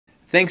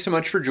Thanks so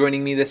much for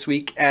joining me this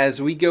week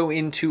as we go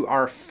into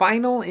our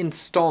final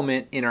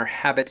installment in our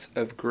Habits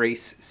of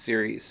Grace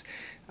series.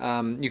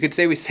 You could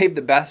say we saved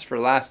the best for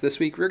last. This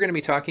week we're going to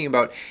be talking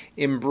about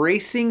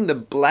embracing the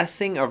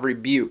blessing of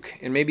rebuke.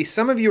 And maybe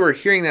some of you are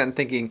hearing that and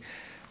thinking,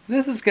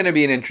 this is going to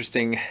be an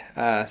interesting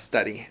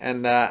study.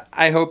 And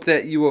I hope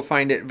that you will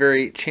find it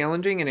very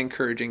challenging and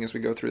encouraging as we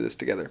go through this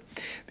together.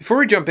 Before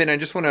we jump in, I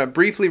just want to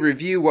briefly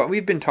review what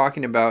we've been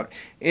talking about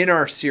in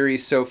our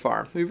series so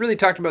far. We've really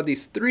talked about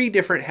these three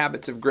different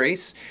habits of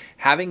grace: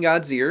 having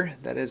God's ear,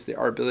 that is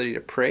our ability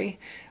to pray,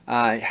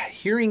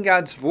 hearing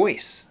God's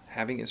voice,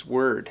 having His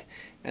word,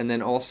 and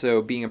then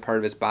also being a part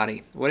of His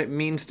body, what it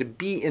means to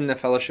be in the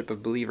fellowship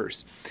of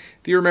believers.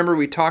 If you remember,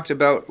 we talked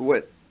about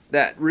what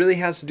that really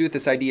has to do with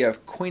this idea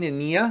of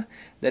koinonia,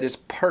 that is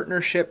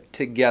partnership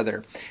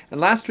together.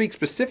 And last week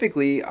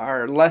specifically,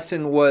 our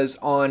lesson was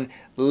on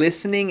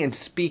listening and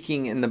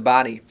speaking in the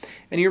body.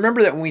 And you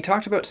remember that when we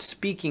talked about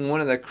speaking,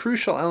 one of the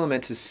crucial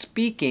elements is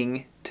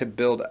speaking to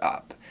build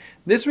up.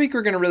 This week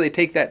we're going to really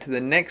take that to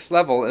the next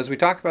level as we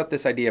talk about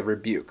this idea of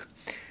rebuke.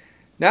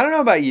 Now, I don't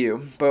know about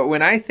you, but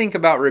when I think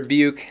about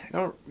rebuke, I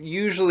don't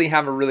usually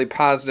have a really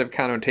positive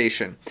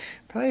connotation.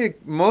 Probably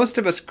most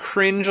of us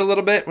cringe a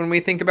little bit when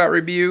we think about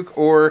rebuke,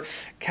 or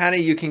kind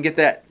of you can get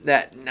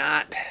that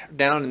knot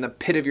down in the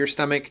pit of your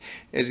stomach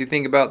as you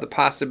think about the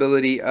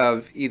possibility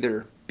of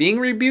either being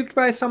rebuked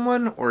by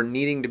someone or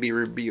needing to be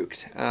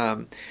rebuked.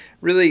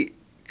 Really,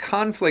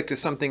 conflict is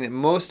something that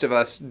most of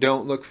us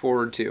don't look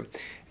forward to.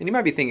 And you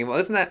might be thinking, well,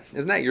 isn't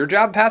that your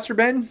job, Pastor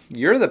Ben?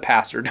 You're the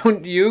pastor.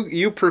 Don't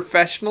you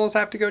professionals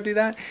have to go do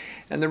that?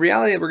 And the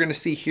reality that we're going to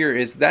see here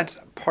is that's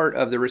part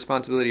of the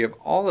responsibility of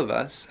all of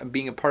us of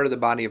being a part of the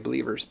body of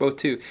believers, both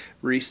to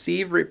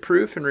receive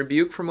reproof and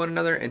rebuke from one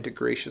another and to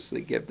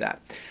graciously give that.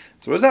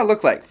 So what does that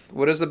look like?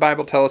 What does the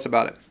Bible tell us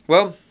about it?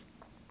 Well,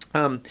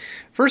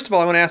 first of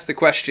all, I want to ask the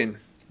question,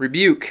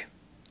 rebuke,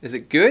 is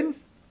it good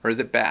or is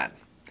it bad?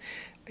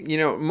 You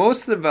know,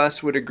 most of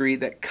us would agree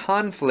that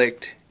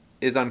conflict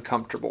is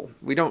uncomfortable.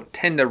 We don't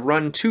tend to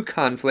run to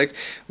conflict.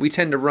 We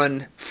tend to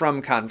run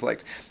from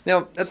conflict.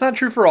 Now, that's not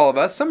true for all of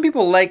us. Some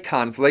people like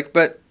conflict,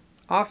 but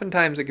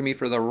oftentimes it can be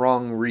for the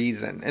wrong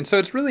reason. And so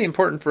it's really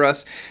important for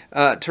us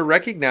to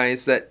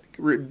recognize that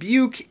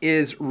rebuke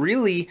is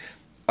really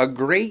a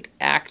great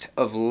act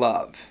of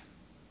love.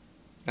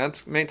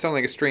 That might sound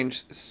like a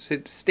strange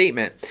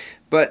statement,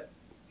 but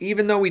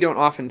even though we don't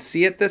often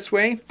see it this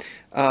way,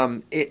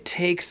 it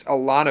takes a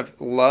lot of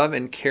love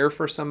and care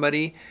for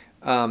somebody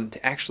to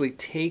actually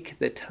take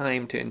the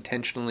time to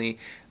intentionally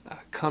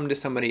come to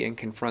somebody and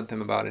confront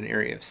them about an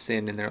area of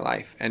sin in their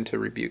life and to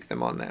rebuke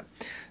them on that.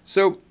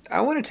 So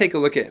I want to take a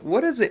look at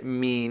what does it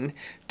mean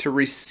to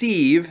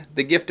receive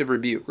the gift of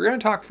rebuke. We're going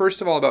to talk first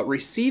of all about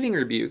receiving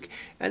rebuke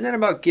and then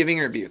about giving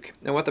rebuke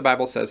and what the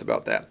Bible says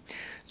about that.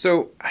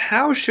 So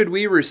how should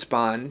we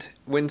respond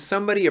when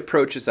somebody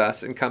approaches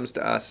us and comes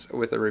to us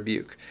with a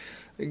rebuke?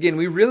 Again,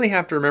 we really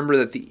have to remember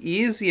that the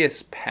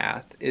easiest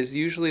path is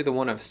usually the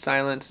one of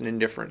silence and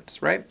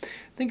indifference, right?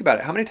 Think about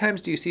it. How many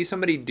times do you see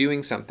somebody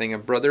doing something, a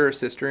brother or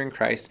sister in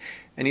Christ,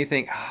 and you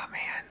think, oh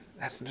man,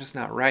 that's just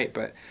not right,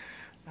 but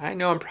I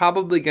know I'm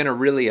probably going to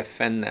really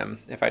offend them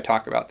if I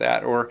talk about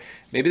that. Or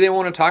maybe they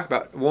won't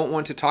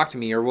want to talk to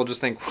me, or we'll just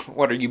think,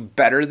 what, are you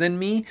better than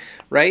me,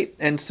 right?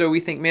 And so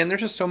we think, man,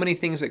 there's just so many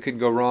things that could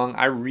go wrong.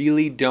 I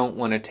really don't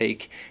want to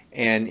take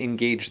and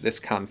engage this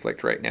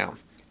conflict right now.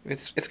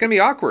 It's going to be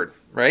awkward,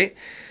 right?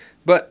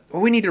 But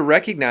what we need to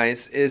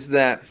recognize is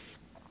that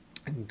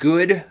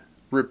good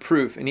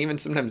reproof, and even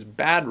sometimes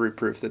bad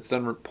reproof that's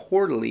done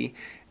reportedly,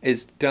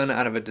 is done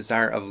out of a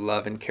desire of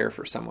love and care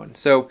for someone.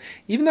 So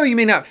even though you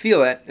may not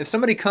feel it, if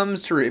somebody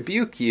comes to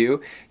rebuke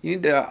you,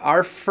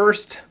 our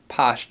first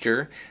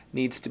posture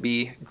needs to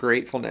be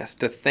gratefulness,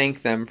 to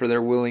thank them for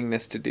their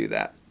willingness to do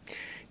that.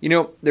 You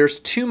know,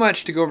 there's too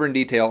much to go over in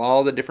detail,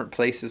 all the different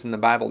places in the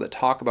Bible that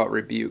talk about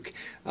rebuke.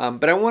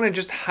 But I want to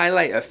just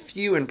highlight a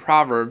few in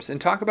Proverbs and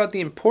talk about the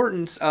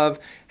importance of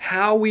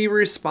how we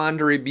respond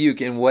to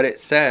rebuke and what it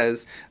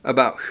says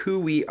about who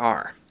we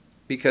are.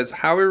 Because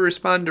how we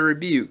respond to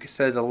rebuke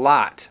says a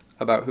lot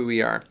about who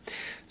we are.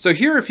 So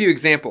here are a few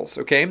examples,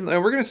 okay? And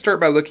we're going to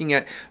start by looking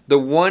at the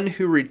one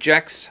who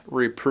rejects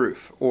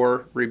reproof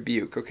or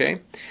rebuke,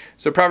 okay?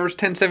 So Proverbs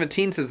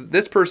 10:17 says that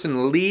this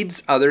person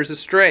leads others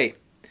astray.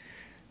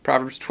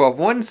 Proverbs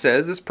 12:1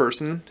 says this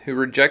person who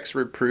rejects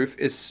reproof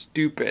is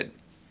stupid.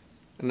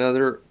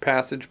 Another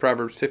passage,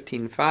 Proverbs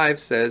 15:5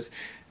 says,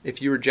 if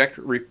you reject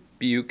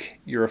rebuke,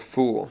 you're a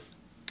fool.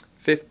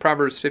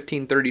 Proverbs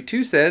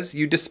 15:32 says,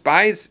 you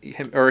despise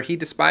him, or he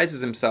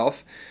despises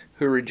himself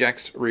who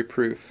rejects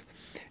reproof.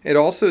 It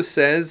also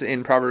says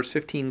in Proverbs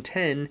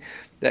 15:10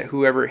 that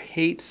whoever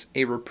hates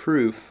a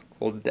reproof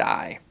will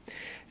die.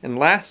 And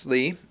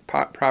lastly,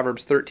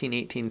 Proverbs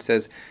 13:18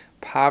 says,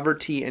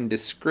 poverty and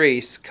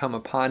disgrace come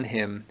upon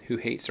him who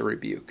hates a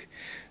rebuke.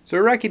 So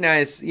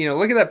recognize,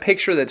 look at that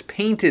picture that's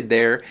painted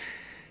there.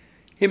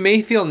 It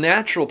may feel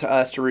natural to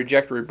us to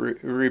reject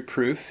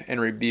reproof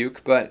and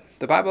rebuke, but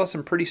the Bible has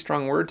some pretty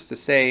strong words to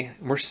say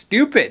we're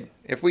stupid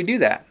if we do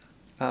that.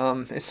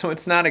 So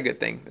it's not a good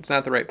thing. It's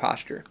not the right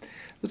posture.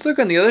 Let's look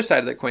on the other side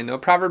of the coin, though.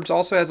 Proverbs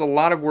also has a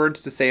lot of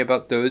words to say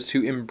about those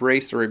who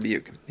embrace a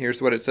rebuke.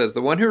 Here's what it says.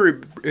 The one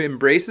who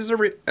embraces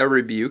a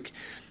rebuke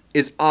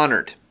is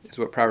honored, is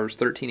what Proverbs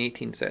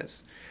 13:18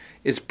 says.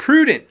 Is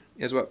prudent,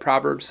 is what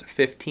Proverbs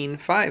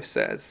 15:5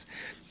 says.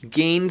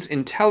 Gains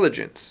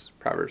intelligence,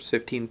 Proverbs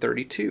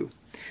 15:32.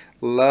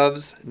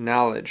 Loves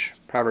knowledge,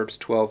 Proverbs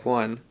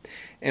 12:1.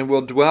 And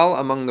will dwell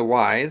among the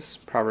wise,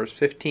 Proverbs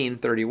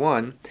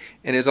 15:31,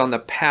 and is on the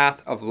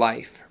path of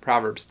life,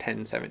 Proverbs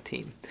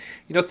 10:17.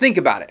 Think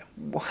about it.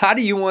 How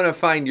do you want to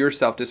find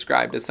yourself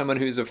described? As someone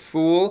who's a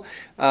fool,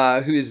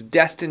 who is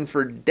destined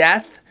for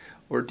death?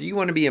 Or do you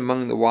want to be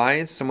among the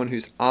wise, someone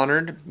who's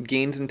honored,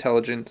 gains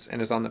intelligence,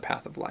 and is on the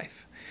path of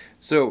life?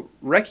 So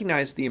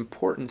recognize the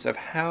importance of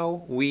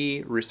how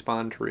we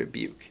respond to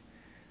rebuke.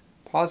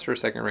 Pause for a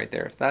second right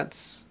there. If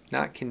that's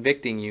not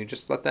convicting you,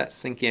 just let that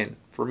sink in.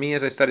 For me,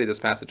 as I studied this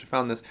passage, I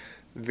found this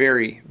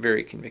very,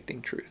 very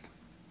convicting truth.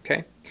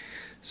 Okay?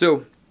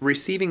 So,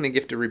 receiving the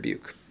gift of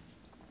rebuke.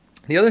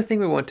 The other thing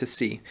we want to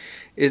see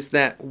is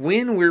that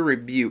when we're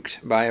rebuked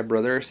by a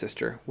brother or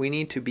sister, we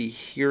need to be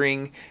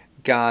hearing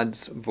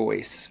God's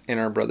voice in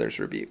our brother's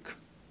rebuke.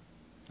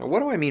 Now,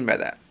 what do I mean by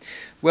that?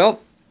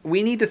 Well,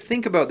 we need to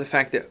think about the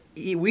fact that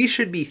we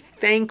should be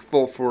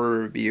thankful for a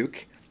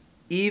rebuke,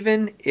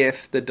 even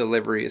if the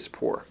delivery is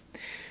poor.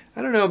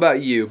 I don't know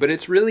about you, but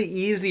it's really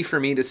easy for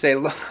me to say,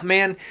 look,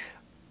 man,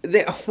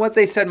 what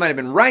they said might have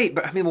been right,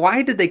 but I mean,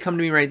 why did they come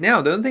to me right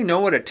now? Don't they know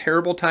what a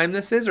terrible time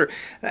this is? Or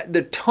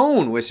the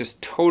tone was just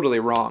totally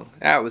wrong.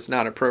 That was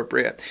not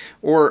appropriate.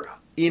 Or,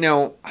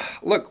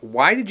 look,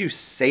 why did you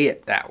say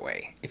it that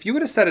way? If you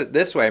would have said it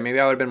this way, maybe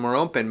I would have been more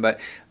open, but,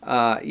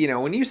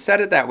 when you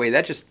said it that way,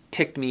 that just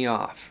ticked me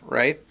off,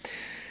 right?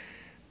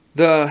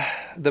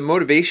 The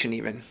motivation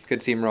even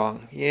could seem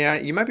wrong. Yeah,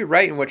 you might be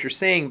right in what you're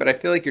saying, but I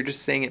feel like you're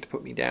just saying it to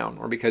put me down,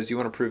 or because you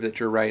want to prove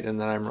that you're right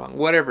and that I'm wrong.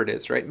 Whatever it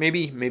is, right?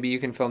 Maybe you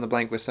can fill in the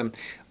blank with some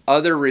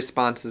other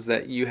responses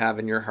that you have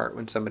in your heart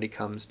when somebody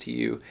comes to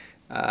you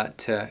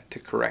to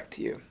correct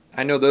you.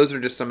 I know those are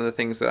just some of the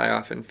things that I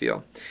often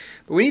feel.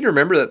 But we need to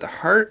remember that the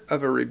heart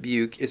of a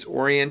rebuke is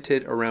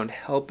oriented around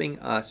helping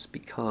us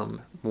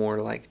become more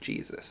like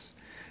Jesus.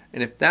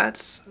 And if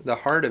that's the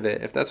heart of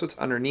it, if that's what's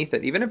underneath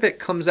it, even if it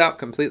comes out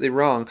completely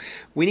wrong,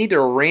 we need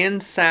to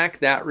ransack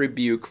that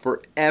rebuke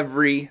for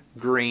every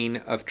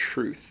grain of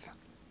truth.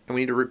 And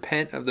we need to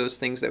repent of those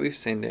things that we've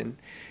sinned in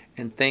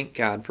and thank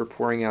God for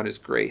pouring out His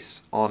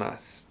grace on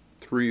us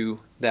through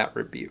that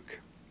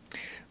rebuke.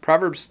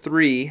 Proverbs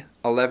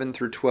 3:11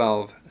 through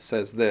 12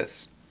 says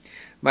this,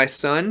 "My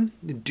son,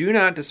 do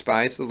not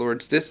despise the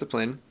Lord's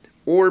discipline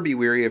or be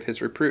weary of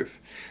His reproof.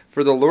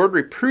 For the Lord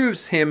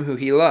reproves him who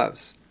He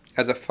loves,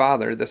 as a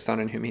father the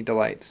son in whom He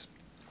delights."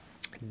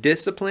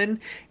 Discipline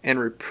and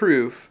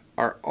reproof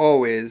are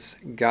always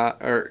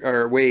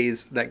are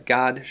ways that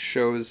God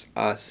shows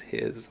us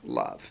His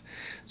love.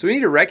 So we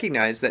need to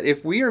recognize that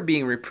if we are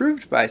being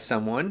reproved by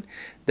someone,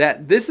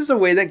 that this is a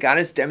way that God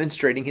is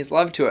demonstrating His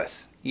love to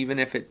us, even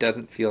if it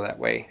doesn't feel that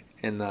way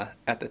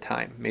at the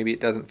time. Maybe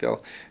it doesn't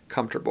feel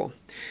comfortable.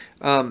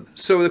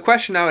 So the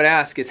question I would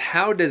ask is,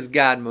 how does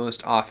God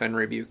most often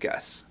rebuke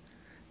us?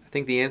 I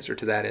think the answer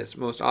to that is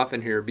most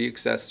often He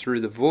rebukes us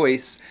through the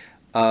voice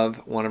of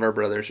one of our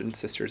brothers and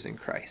sisters in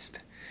Christ.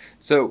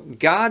 So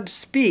God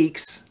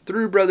speaks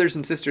through brothers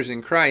and sisters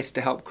in Christ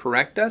to help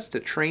correct us, to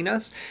train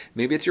us.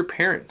 Maybe it's your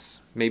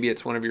parents. Maybe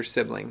it's one of your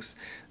siblings.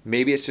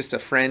 Maybe it's just a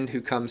friend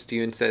who comes to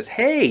you and says,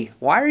 "Hey,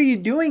 why are you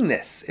doing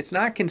this? It's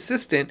not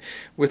consistent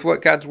with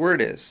what God's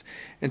word is."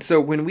 And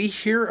so when we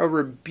hear a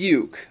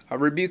rebuke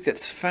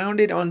that's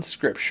founded on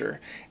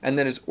Scripture and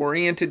that is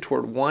oriented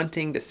toward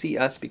wanting to see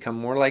us become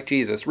more like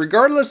Jesus,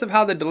 regardless of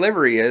how the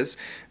delivery is,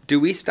 do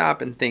we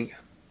stop and think,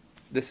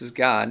 this is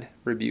God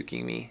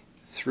rebuking me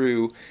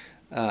through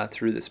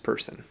this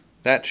person?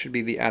 That should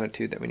be the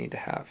attitude that we need to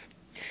have.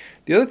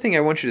 The other thing I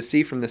want you to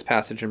see from this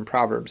passage in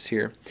Proverbs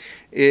here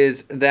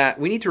is that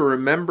we need to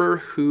remember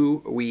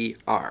who we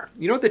are.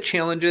 You know what the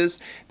challenge is?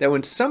 That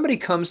when somebody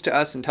comes to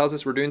us and tells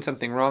us we're doing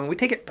something wrong, we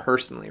take it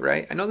personally,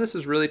 right? I know this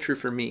is really true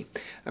for me.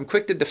 I'm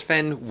quick to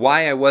defend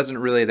why I wasn't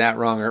really that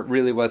wrong, or it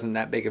really wasn't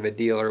that big of a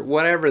deal, or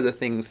whatever the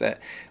things that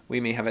we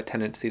may have a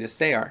tendency to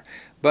say are.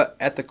 But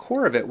at the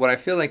core of it, what I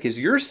feel like is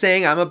you're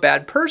saying I'm a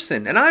bad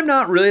person, and I'm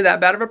not really that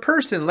bad of a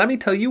person. Let me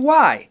tell you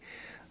why.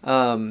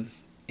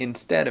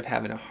 Instead of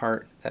having a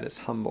heart that is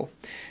humble.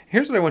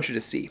 Here's what I want you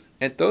to see.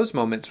 At those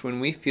moments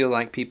when we feel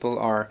like people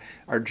are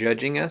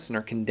judging us and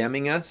are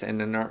condemning us, and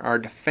then our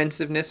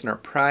defensiveness and our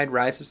pride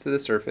rises to the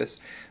surface,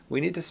 we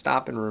need to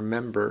stop and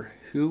remember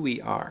who we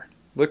are.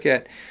 Look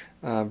at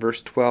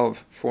verse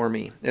 12 for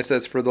me. It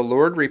says, "For the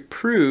Lord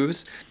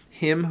reproves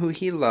him who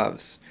He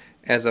loves,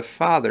 as a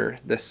father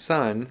the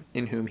son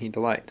in whom He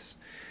delights."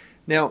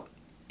 Now,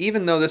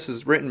 even though this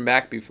is written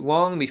back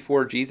long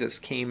before Jesus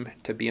came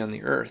to be on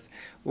the earth,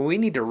 what we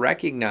need to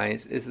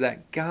recognize is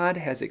that God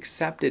has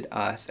accepted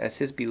us as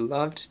His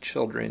beloved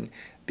children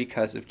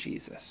because of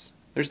Jesus.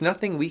 There's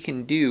nothing we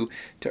can do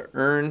to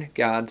earn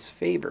God's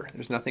favor.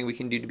 There's nothing we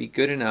can do to be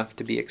good enough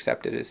to be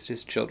accepted as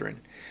his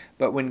children.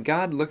 But when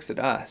God looks at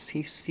us,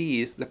 he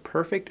sees the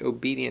perfect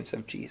obedience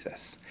of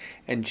Jesus.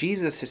 And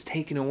Jesus has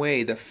taken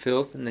away the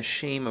filth and the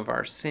shame of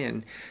our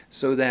sin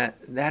so that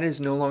that is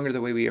no longer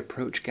the way we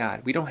approach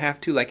God. We don't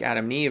have to, like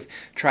Adam and Eve,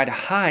 try to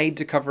hide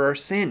to cover our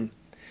sin.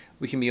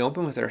 We can be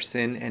open with our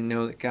sin and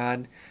know that,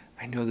 God,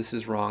 I know this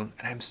is wrong,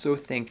 and I'm so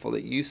thankful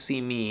that you see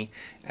me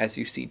as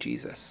you see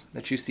Jesus,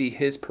 that you see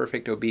his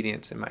perfect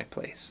obedience in my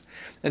place.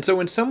 And so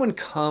when someone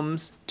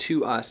comes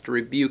to us to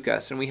rebuke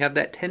us, and we have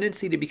that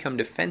tendency to become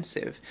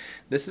defensive,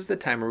 this is the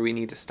time where we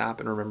need to stop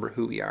and remember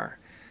who we are.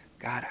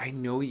 God, I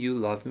know you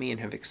love me and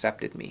have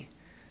accepted me,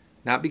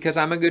 not because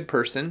I'm a good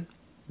person,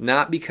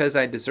 not because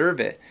I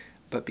deserve it,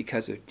 but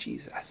because of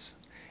Jesus.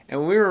 And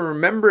when we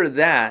remember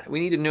that,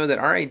 we need to know that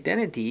our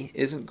identity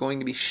isn't going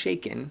to be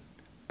shaken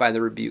by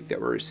the rebuke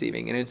that we're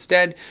receiving. And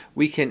instead,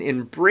 we can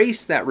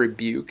embrace that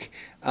rebuke,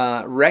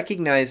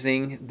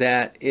 recognizing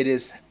that it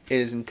is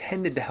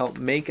intended to help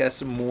make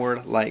us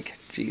more like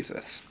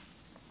Jesus.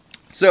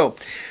 So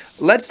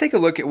let's take a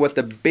look at what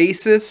the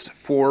basis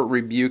for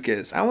rebuke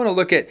is. I want to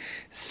look at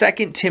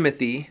 2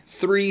 Timothy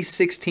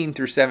 3:16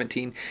 through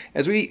 17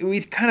 as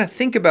we kind of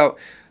think about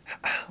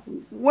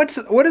what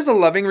does a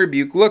loving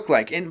rebuke look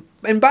like? And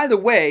by the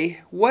way,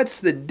 what's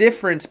the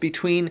difference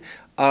between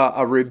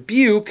a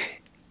rebuke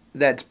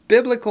that's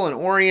biblical and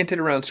oriented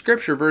around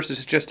Scripture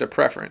versus just a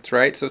preference,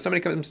 right? So if somebody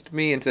comes to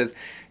me and says,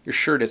 your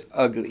shirt is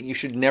ugly, you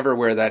should never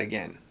wear that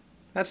again.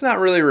 That's not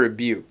really a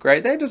rebuke,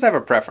 right? They just have a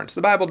preference.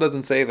 The Bible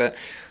doesn't say that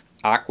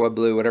aqua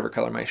blue, whatever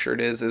color my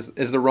shirt is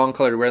the wrong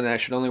color to wear, and that I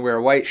should only wear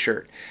a white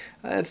shirt.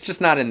 It's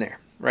just not in there,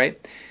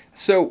 right?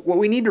 So what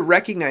we need to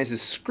recognize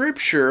is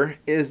Scripture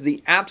is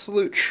the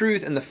absolute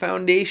truth and the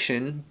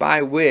foundation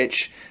by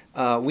which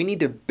we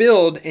need to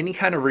build any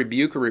kind of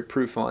rebuke or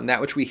reproof on,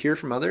 that which we hear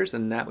from others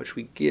and that which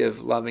we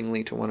give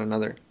lovingly to one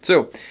another.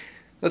 So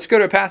let's go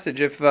to a passage.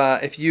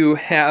 If you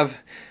have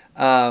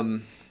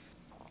been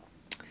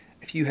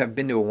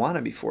to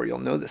Awana before, you'll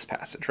know this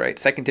passage, right?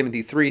 2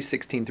 Timothy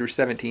 3:16 through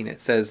 17,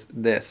 it says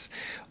this: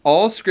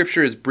 all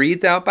Scripture is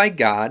breathed out by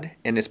God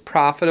and is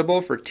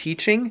profitable for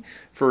teaching,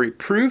 for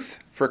reproof,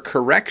 for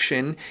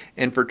correction,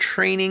 and for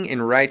training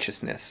in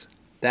righteousness,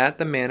 that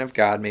the man of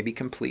God may be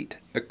complete,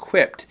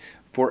 equipped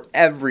for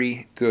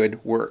every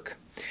good work.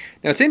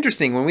 Now it's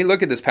interesting, when we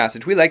look at this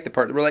passage, we like the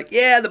part that we're like,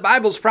 yeah, the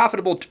Bible's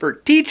profitable for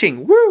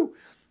teaching, woo!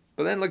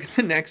 But then look at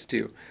the next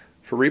two.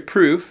 For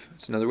reproof,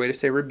 it's another way to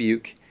say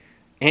rebuke,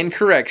 and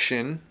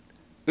correction,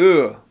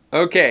 ugh.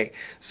 Okay,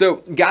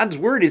 so God's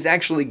word is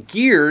actually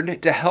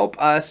geared to help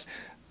us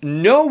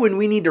know when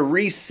we need to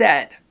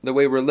reset the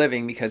way we're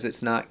living because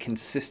it's not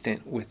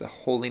consistent with the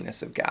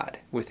holiness of God,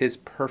 with his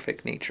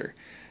perfect nature.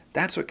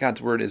 That's what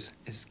God's word is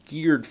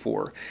geared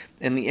for.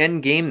 And the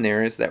end game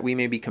there is that we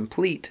may be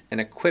complete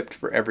and equipped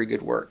for every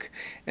good work.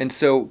 And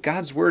so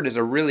God's word is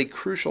a really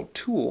crucial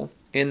tool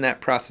in that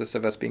process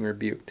of us being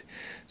rebuked.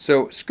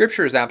 So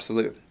Scripture is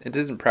absolute. It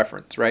isn't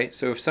preference, right?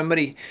 So if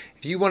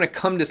you want to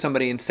come to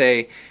somebody and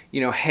say,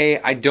 hey,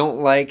 I don't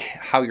like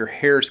how your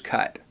hair's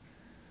cut,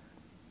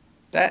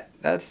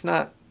 that's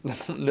not,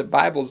 the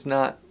Bible's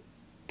not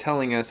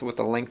telling us what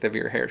the length of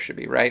your hair should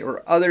be, right?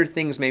 Or other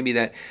things maybe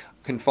that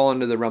can fall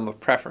into the realm of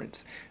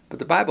preference. But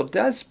the Bible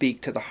does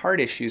speak to the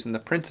heart issues and the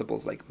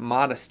principles like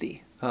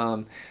modesty,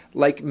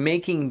 like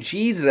making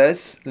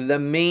Jesus the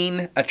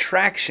main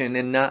attraction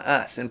and not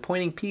us, and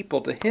pointing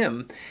people to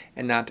him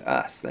and not to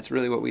us. That's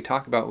really what we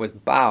talk about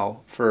with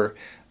BOW for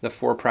the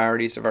 4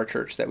 priorities of our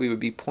church, that we would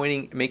be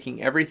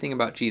making everything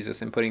about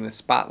Jesus and putting the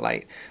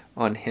spotlight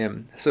on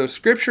him. So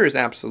Scripture is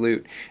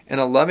absolute,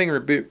 and a loving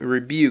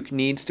rebuke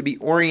needs to be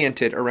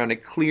oriented around a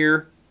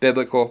clear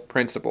biblical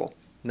principle,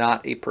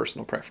 not a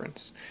personal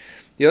preference.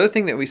 The other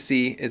thing that we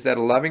see is that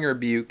a loving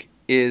rebuke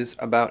is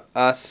about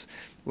us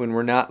when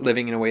we're not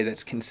living in a way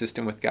that's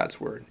consistent with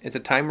God's word. It's a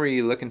time where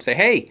you look and say,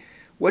 hey,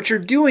 what you're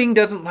doing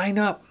doesn't line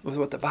up with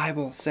what the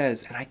Bible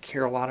says, and I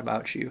care a lot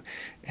about you,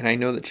 and I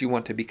know that you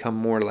want to become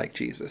more like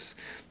Jesus.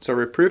 So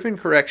reproof and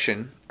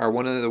correction are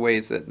one of the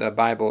ways that the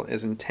Bible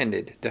is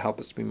intended to help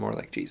us to be more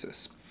like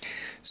Jesus.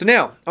 So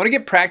now, I want to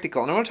get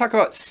practical, and I want to talk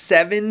about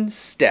 7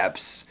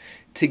 steps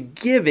to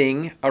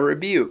giving a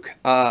rebuke,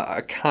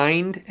 a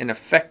kind and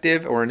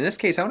effective, or in this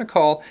case, I want to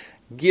call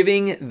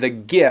giving the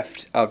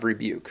gift of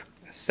rebuke.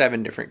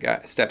 7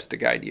 different steps to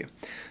guide you.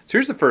 So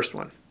here's the first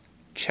one.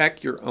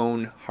 Check your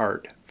own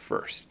heart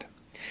first.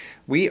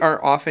 We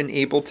are often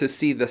able to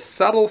see the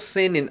subtle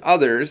sin in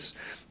others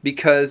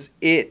because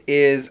it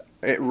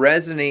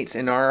resonates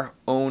in our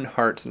own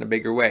hearts in a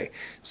bigger way.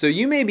 So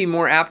you may be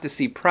more apt to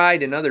see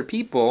pride in other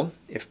people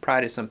if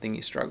pride is something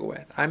you struggle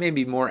with. I may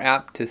be more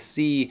apt to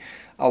see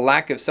a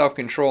lack of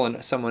self-control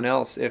in someone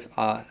else if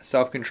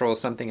self-control is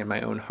something in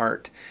my own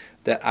heart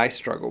that I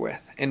struggle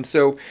with. And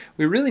so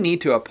we really need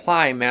to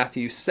apply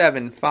Matthew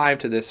 7:5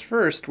 to this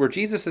first, where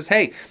Jesus says,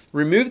 hey,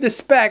 remove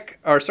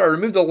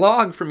the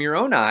log from your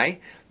own eye,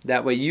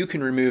 that way you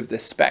can remove the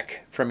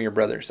speck from your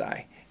brother's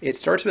eye. It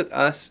starts with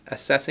us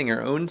assessing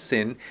our own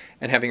sin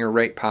and having a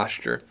right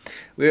posture.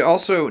 We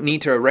also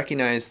need to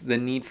recognize the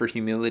need for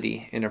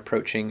humility in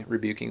approaching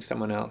rebuking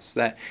someone else,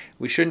 that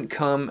we shouldn't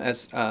come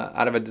as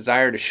out of a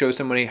desire to show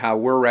somebody how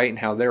we're right and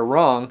how they're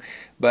wrong,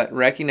 but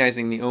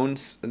recognizing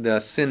the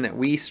sin that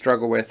we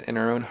struggle with in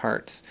our own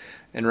hearts,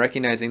 and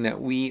recognizing that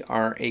we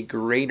are a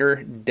greater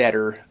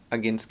debtor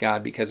against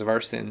God because of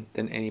our sin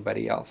than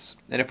anybody else.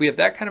 And if we have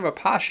that kind of a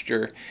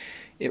posture,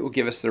 it will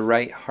give us the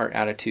right heart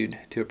attitude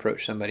to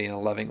approach somebody in a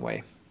loving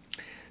way.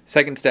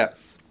 Second step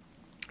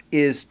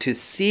is to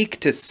seek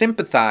to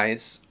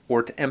sympathize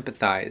or to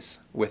empathize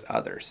with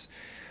others.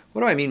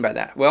 What do I mean by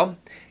that? Well,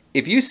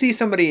 if you see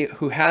somebody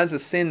who has a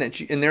sin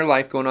that in their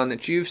life going on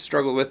that you've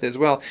struggled with as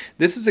well,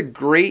 this is a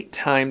great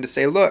time to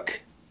say,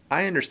 look,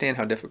 I understand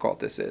how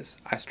difficult this is.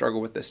 I struggle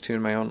with this too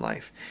in my own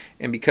life.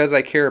 And because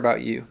I care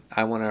about you,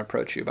 I want to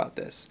approach you about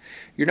this.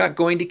 You're not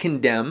going to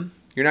condemn.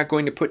 You're not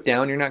going to put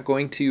down. You're not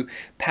going to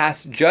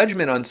pass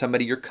judgment on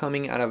somebody. You're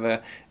coming out of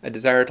a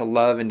desire to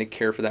love and to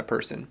care for that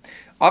person.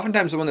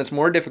 Oftentimes, the one that's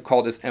more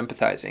difficult is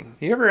empathizing.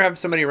 You ever have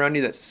somebody around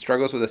you that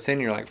struggles with a sin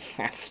and you're like,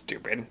 that's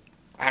stupid.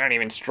 I don't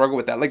even struggle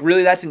with that. Like,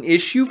 really, that's an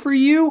issue for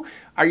you?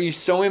 Are you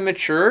so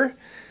immature?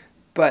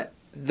 But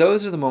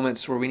those are the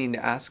moments where we need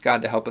to ask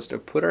God to help us to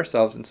put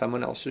ourselves in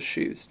someone else's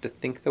shoes, to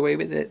think the way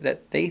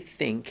that they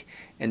think,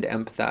 and to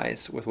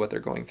empathize with what they're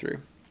going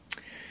through.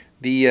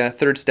 The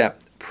third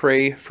step,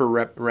 pray for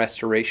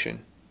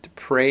restoration. To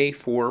pray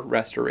for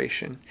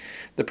restoration.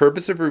 The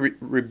purpose of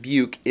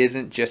rebuke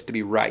isn't just to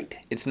be right.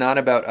 It's not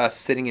about us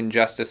sitting in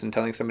justice and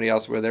telling somebody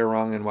else where they're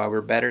wrong and why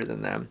we're better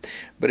than them.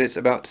 But it's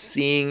about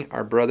seeing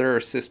our brother or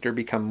sister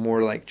become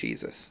more like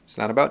Jesus. It's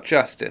not about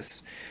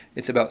justice.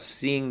 It's about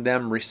seeing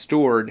them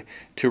restored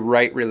to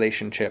right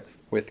relationship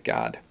with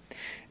God.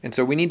 And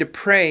so we need to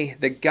pray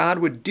that God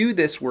would do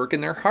this work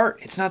in their heart.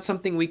 It's not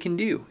something we can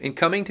do. In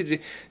coming to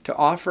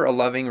offer a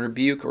loving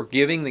rebuke or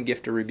giving the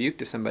gift of rebuke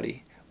to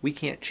somebody, we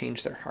can't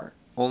change their heart.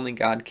 Only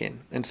God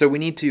can. And so we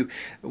need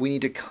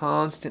to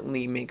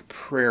constantly make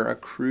prayer a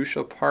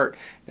crucial part,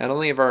 not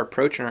only of our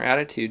approach and our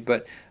attitude,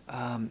 but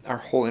our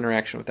whole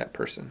interaction with that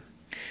person.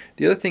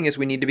 The other thing is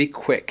we need to be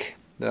quick.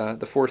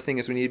 The fourth thing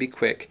is we need to be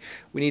quick.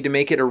 We need to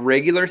make it a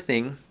regular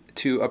thing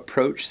to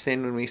approach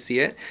sin when we see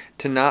it,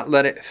 to not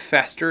let it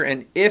fester,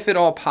 and if at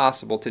all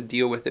possible, to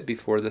deal with it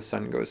before the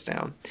sun goes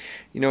down.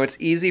 You know, it's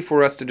easy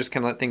for us to just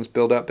kind of let things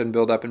build up and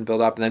build up and build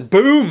up, and then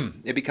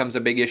boom, it becomes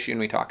a big issue and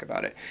we talk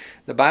about it.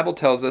 The Bible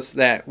tells us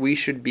that we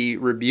should be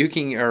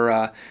rebuking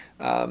or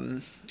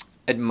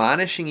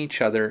admonishing each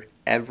other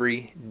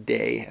every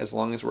day as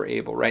long as we're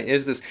able, right? It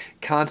is this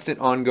constant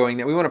ongoing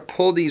that we want to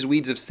pull these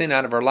weeds of sin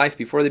out of our life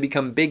before they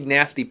become big,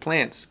 nasty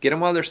plants. Get them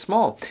while they're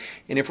small.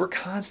 And if we're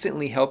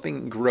constantly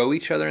helping grow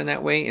each other in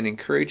that way and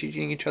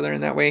encouraging each other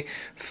in that way,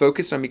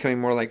 focused on becoming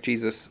more like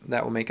Jesus,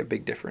 that will make a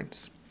big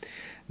difference.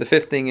 The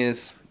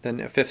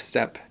fifth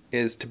step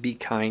is to be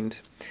kind.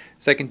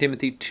 2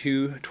 Timothy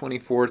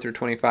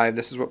 2:24-25.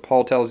 This is what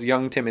Paul tells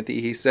young Timothy.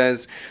 He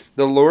says,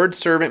 "The Lord's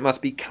servant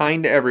must be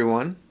kind to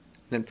everyone."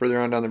 Then further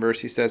on down the verse,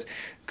 he says,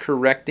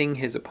 correcting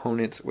his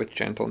opponents with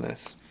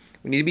gentleness.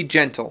 We need to be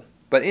gentle,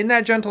 but in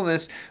that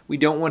gentleness, we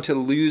don't want to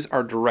lose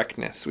our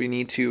directness. We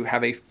need to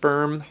have a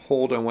firm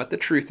hold on what the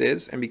truth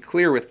is and be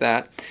clear with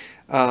that,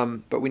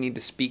 but we need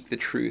to speak the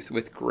truth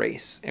with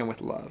grace and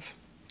with love.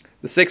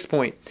 The sixth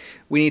point,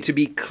 we need to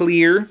be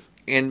clear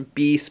and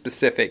be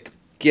specific.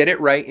 Get it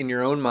right in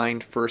your own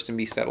mind first and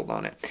be settled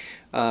on it.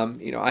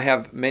 I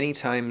have many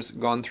times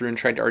gone through and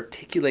tried to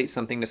articulate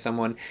something to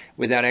someone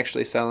without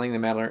actually settling the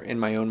matter in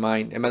my own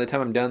mind. And by the time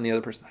I'm done, the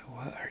other person's like,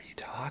 what are you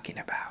talking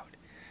about?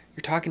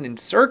 You're talking in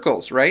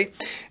circles, right?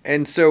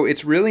 And so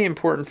it's really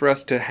important for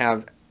us to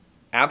have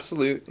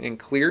absolute and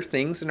clear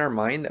things in our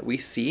mind that we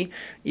see,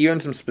 even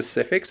some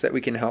specifics that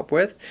we can help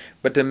with,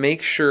 but to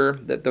make sure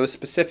that those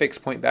specifics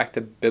point back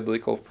to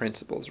biblical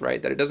principles,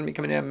 right? That it doesn't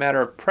become a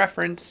matter of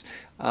preference,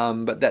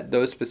 but that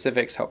those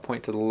specifics help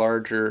point to the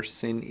larger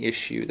sin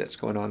issue that's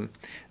going on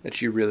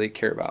that you really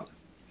care about.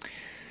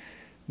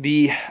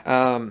 The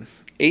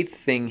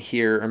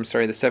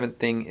the seventh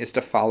thing is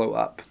to follow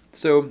up.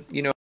 So,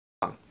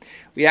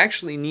 we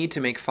actually need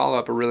to make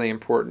follow-up really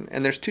important,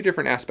 and there's two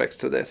different aspects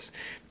to this.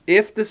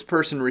 If this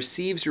person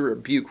receives your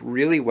rebuke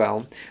really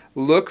well,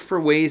 look for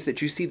ways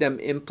that you see them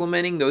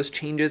implementing those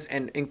changes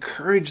and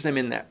encourage them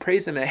in that.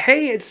 Praise them.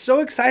 Hey, it's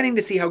so exciting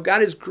to see how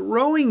God is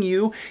growing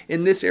you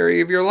in this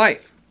area of your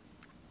life.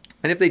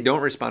 And if they don't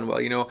respond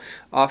well,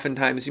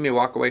 oftentimes you may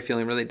walk away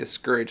feeling really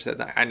discouraged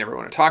that I never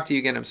want to talk to you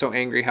again. I'm so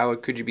angry. How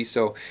could you be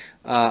so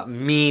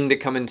mean to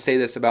come and say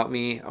this about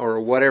me,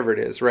 or whatever it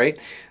is, right?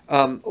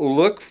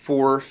 Look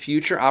for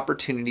future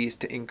opportunities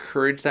to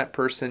encourage that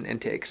person and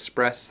to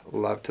express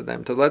love to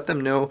them, to let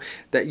them know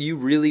that you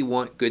really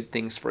want good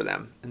things for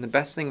them. And the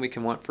best thing we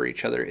can want for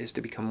each other is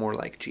to become more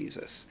like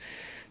Jesus.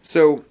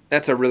 So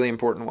that's a really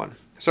important one.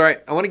 So, all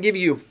right, I want to give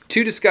you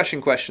 2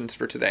 discussion questions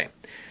for today,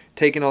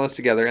 taking all this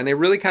together, and they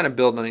really kind of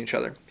build on each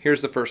other.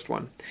 Here's the first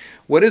one.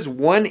 What is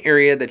one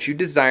area that you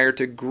desire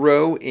to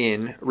grow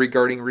in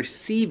regarding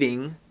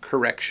receiving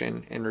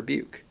correction and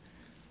rebuke?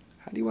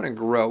 How do you want to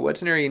grow?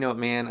 What's an area you know,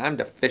 man, I'm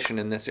deficient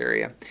in this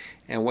area?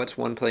 And what's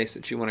one place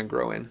that you want to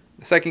grow in?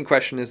 The second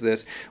question is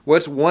this: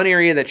 what's one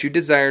area that you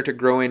desire to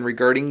grow in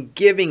regarding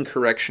giving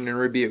correction and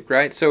rebuke,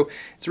 right? So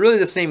it's really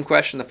the same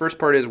question. The first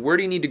part is, where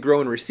do you need to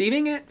grow in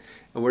receiving it?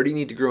 And where do you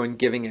need to grow in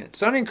giving it?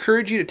 So I'd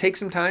encourage you to take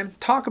some time,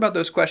 talk about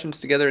those questions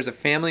together as a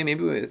family,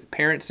 maybe with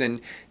parents and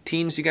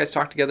teens. You guys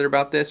talk together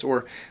about this,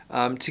 or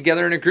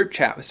together in a group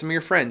chat with some of your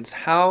friends.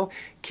 How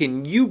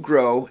can you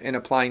grow in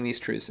applying these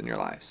truths in your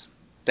lives?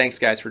 Thanks,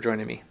 guys, for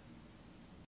joining me.